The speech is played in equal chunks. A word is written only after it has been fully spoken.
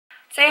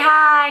Say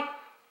hi.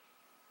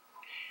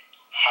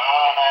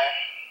 Hi.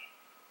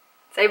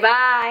 Say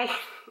bye. Bye.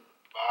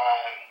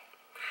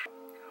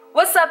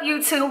 What's up,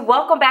 YouTube?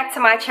 Welcome back to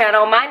my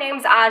channel. My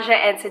name's Aja,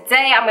 and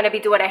today I'm going to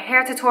be doing a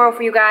hair tutorial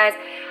for you guys.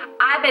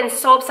 I've been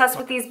so obsessed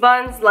with these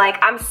buns. Like,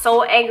 I'm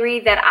so angry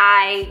that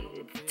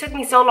it took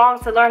me so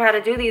long to learn how to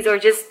do these, or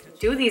just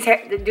do these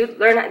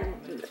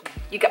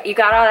you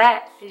got all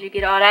that? Did you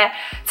get all that?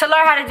 To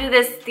learn how to do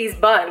these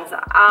buns.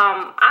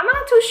 I'm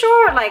not too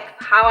sure like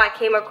how I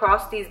came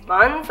across these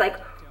buns, like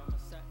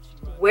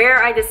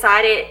where I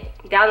decided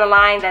down the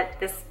line that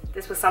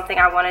this was something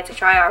I wanted to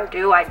try or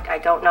do. I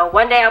don't know.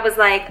 One day I was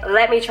like,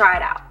 let me try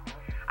it out.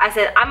 I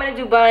said, I'm gonna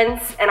do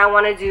buns and I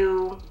wanna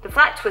do the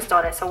flat twist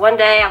on it. So one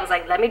day I was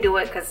like, let me do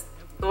it, because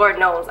Lord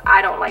knows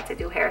I don't like to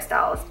do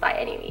hairstyles by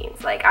any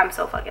means. Like, I'm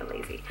so fucking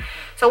lazy.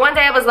 So one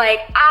day I was like,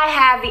 I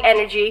have the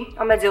energy,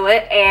 I'm gonna do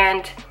it.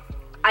 And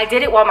I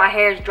did it while my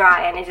hair is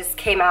dry and it just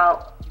came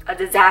out a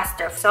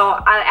disaster. So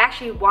I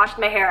actually washed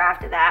my hair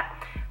after that,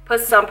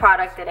 put some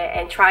product in it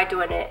and tried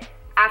doing it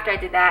after I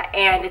did that,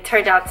 and it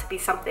turned out to be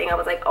something I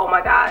was like, oh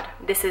my god,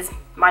 this is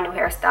my new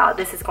hairstyle.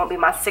 This is gonna be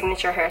my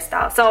signature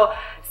hairstyle. So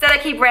instead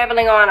of keep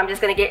rambling on, I'm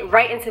just gonna get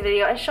right into the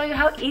video and show you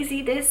how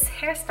easy this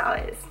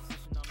hairstyle is.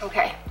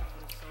 Okay,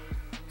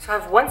 so I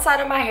have one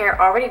side of my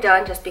hair already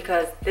done, just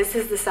because this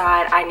is the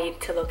side I need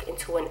to look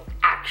into an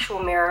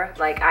actual mirror.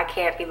 Like, I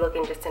can't be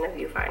looking just in a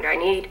viewfinder. I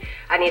need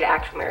an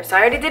actual mirror. So I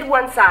already did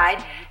one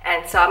side,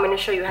 and so I'm going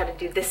to show you how to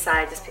do this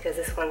side, just because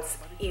this one's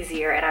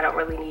easier and I don't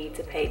really need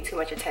to pay too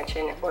much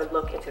attention or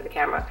look into the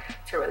camera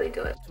to really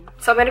do it.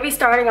 So I'm going to be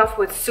starting off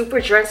with super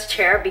drenched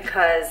hair,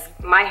 because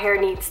my hair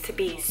needs to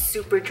be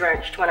super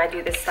drenched when I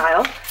do this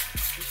style.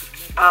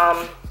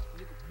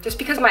 Just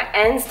because my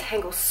ends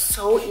tangle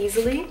so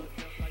easily.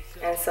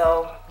 And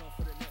so,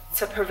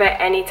 to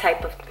prevent any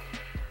type of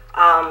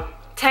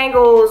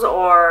tangles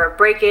or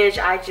breakage,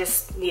 I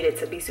just need it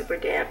to be super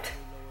damped.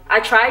 I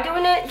tried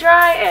doing it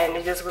dry and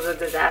it just was a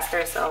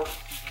disaster, so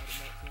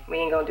we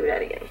ain't gonna do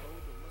that again.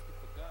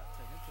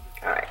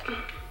 Alright.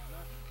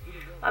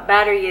 My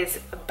battery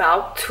is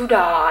about to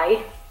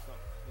die,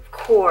 of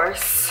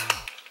course.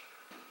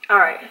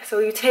 Alright, so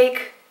you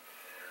take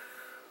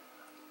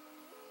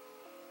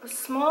a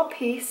small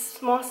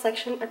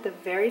section at the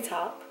very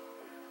top.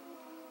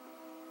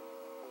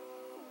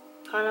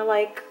 Kind of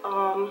like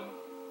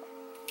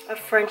a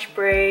French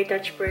braid,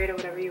 Dutch braid, or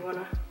whatever you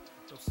wanna.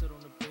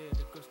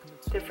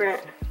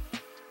 Different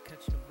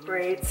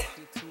braids.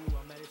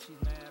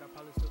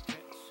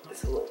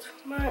 It's a little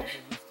too much.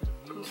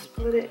 You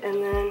split it,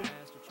 and then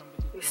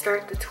you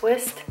start the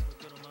twist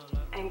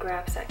and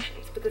grab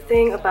sections. But the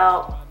thing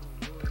about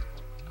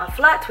a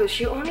flat twist,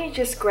 you only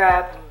just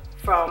grab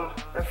from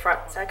the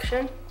front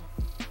section.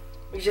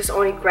 You just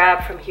only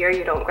grab from here.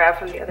 You don't grab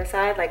from the other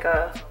side like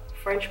a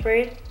French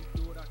braid.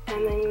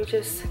 And then you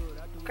just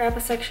grab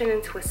a section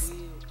and twist.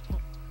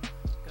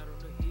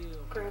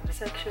 Grab a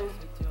section,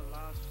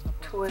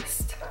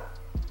 twist.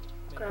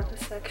 Grab a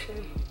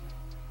section,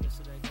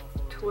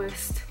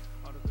 twist.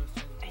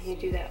 And you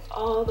do that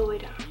all the way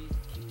down.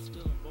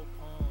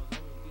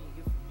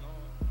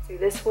 See,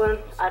 this one,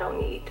 I don't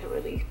need to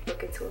really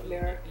look into a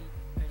mirror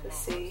to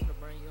see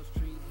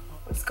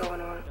what's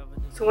going on.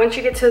 So once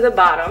you get to the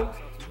bottom,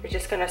 you're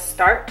just gonna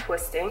start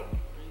twisting.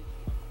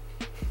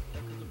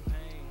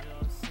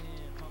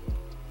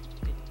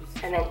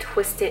 And then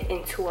twist it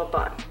into a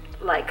bun,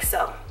 like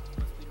so.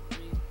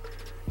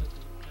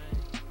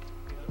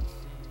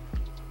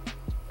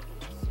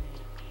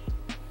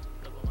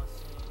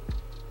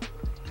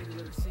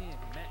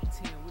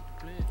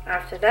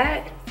 After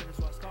that,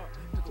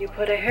 you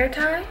put a hair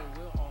tie.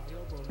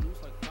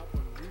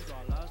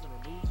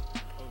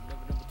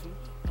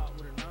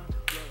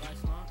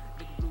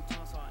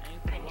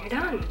 And you're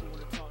done.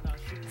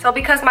 So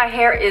because my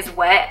hair is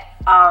wet,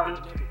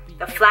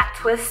 the flat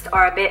twists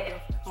are a bit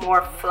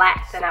more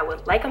flat than I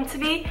would like them to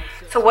be.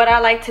 So what I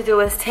like to do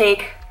is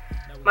take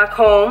my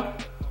comb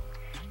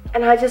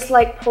and I just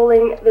like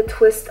pulling the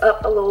twist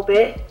up a little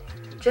bit,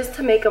 just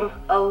to make them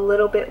a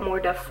little bit more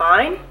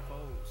defined,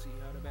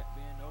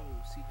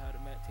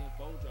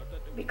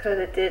 because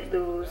it did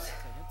lose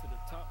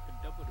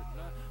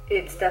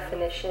its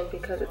definition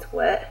because it's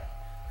wet.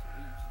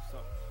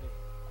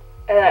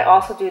 And I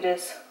also do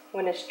this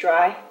when it's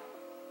dry,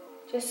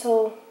 just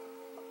so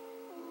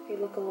they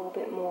look a little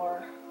bit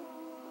more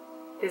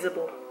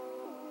visible,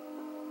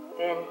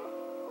 then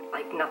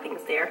like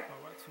nothing's there.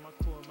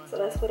 So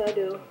that's what I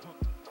do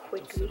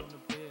quickly.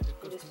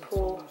 I just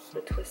pull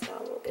the twist out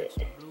a little bit,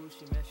 like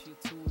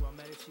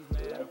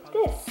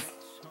this.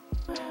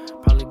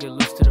 Probably get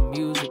loose to the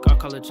music. I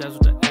call it jazz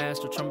with the ass.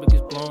 The trumpet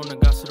gets blown. I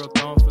got sit on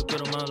throne for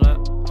good on my lap.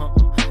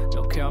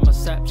 Don't care, I'm a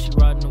sap. She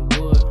riding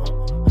the wood.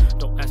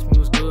 Don't ask me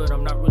what's good.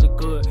 I'm not really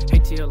good.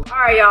 Hate to you.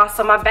 Alright, y'all,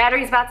 so my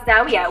battery's about to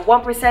die. We at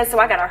 1%, so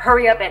I gotta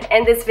hurry up and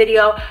end this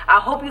video. I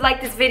hope you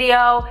like this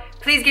video.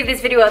 Please give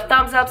this video a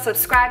thumbs up,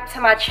 subscribe to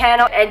my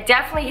channel, and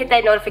definitely hit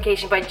that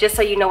notification button just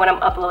so you know when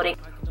I'm uploading.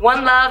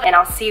 One love, and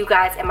I'll see you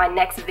guys in my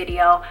next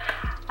video.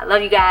 I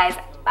love you guys.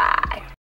 Bye.